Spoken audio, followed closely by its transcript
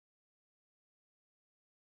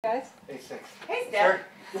Guys? A6. Hey, Steph.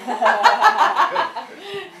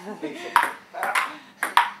 A6.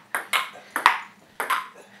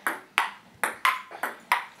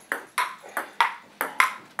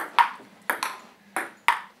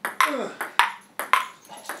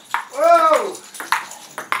 Whoa!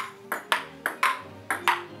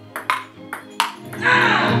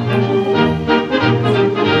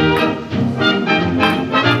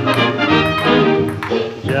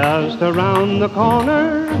 Just around the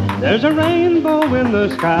corner, there's a rainbow in the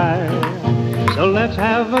sky. So let's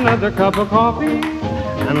have another cup of coffee,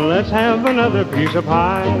 and let's have another piece of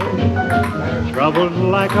pie. Trouble's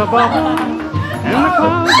like a bubble, and the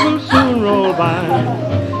clouds will soon roll by.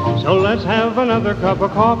 So let's have another cup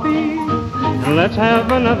of coffee, and let's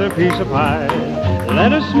have another piece of pie.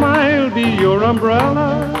 Let a smile be your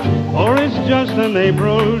umbrella, or it's just an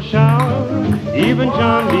April shower. Even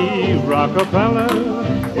John D. Rockefeller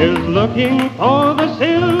is looking for the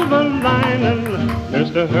silver lining.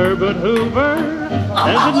 Mr. Herbert Hoover says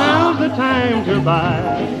that now's the time to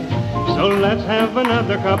buy. So let's have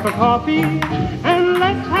another cup of coffee, and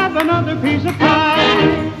let's have another piece of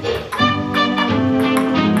pie.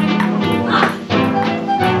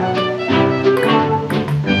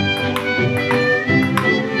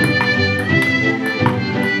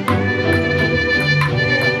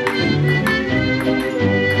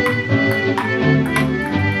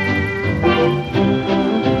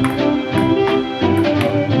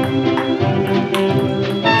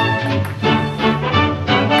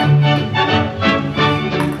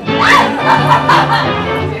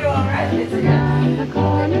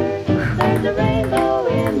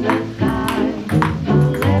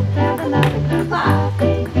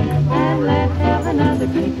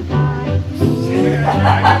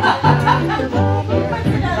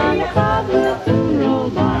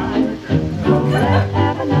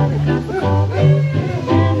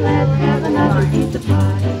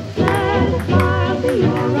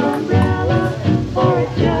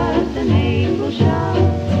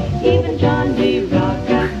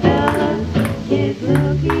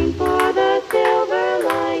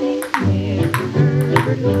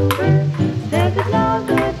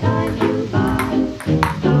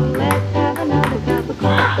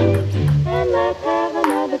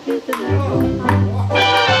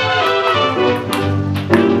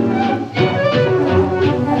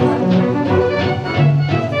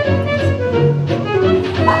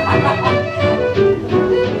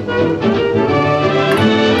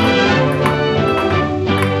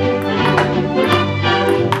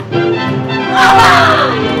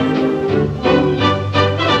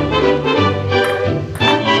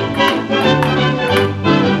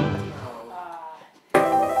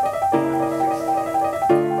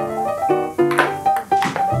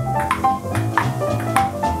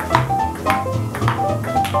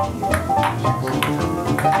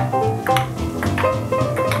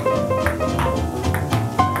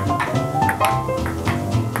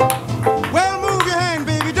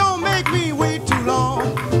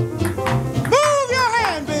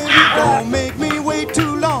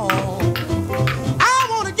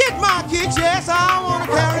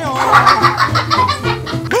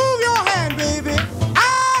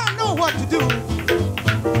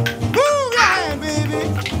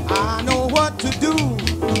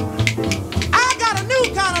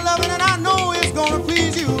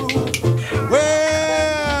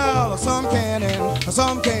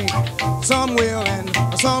 Some can't, some will and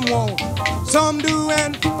some won't. Some do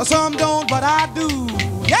and some don't, but I do.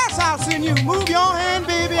 Yes, I'll send you. Move your hand,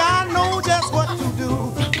 baby, I know just what to do.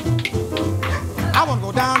 I wanna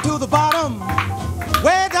go down to the bottom,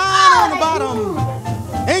 way down on the bottom.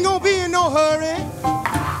 Ain't gonna be in no hurry,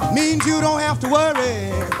 means you don't have to worry.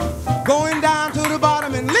 Going down to the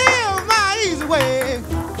bottom and live my easy way.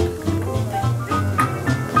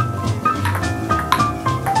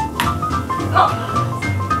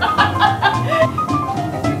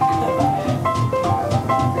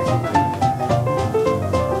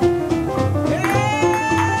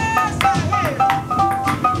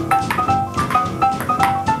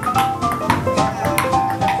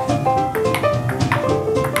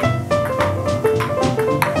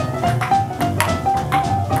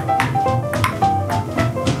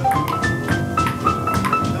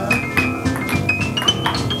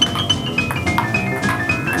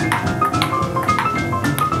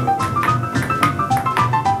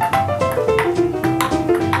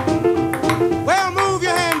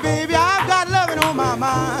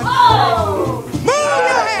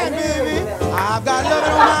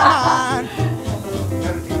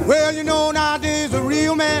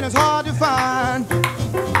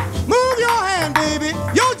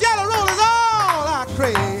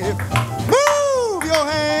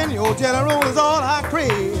 jelly roll is all I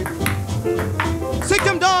crave. Sick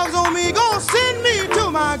them dogs on me, go send me to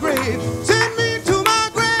my grave. Send me to my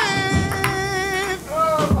grave.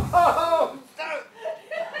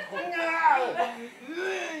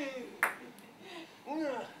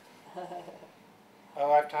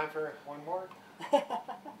 Oh, I have time for one more?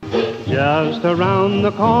 Just around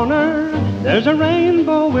the corner, there's a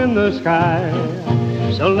rainbow in the sky.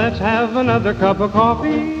 So let's have another cup of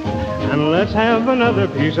coffee, and let's have another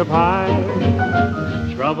piece of pie.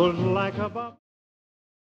 Troubles like a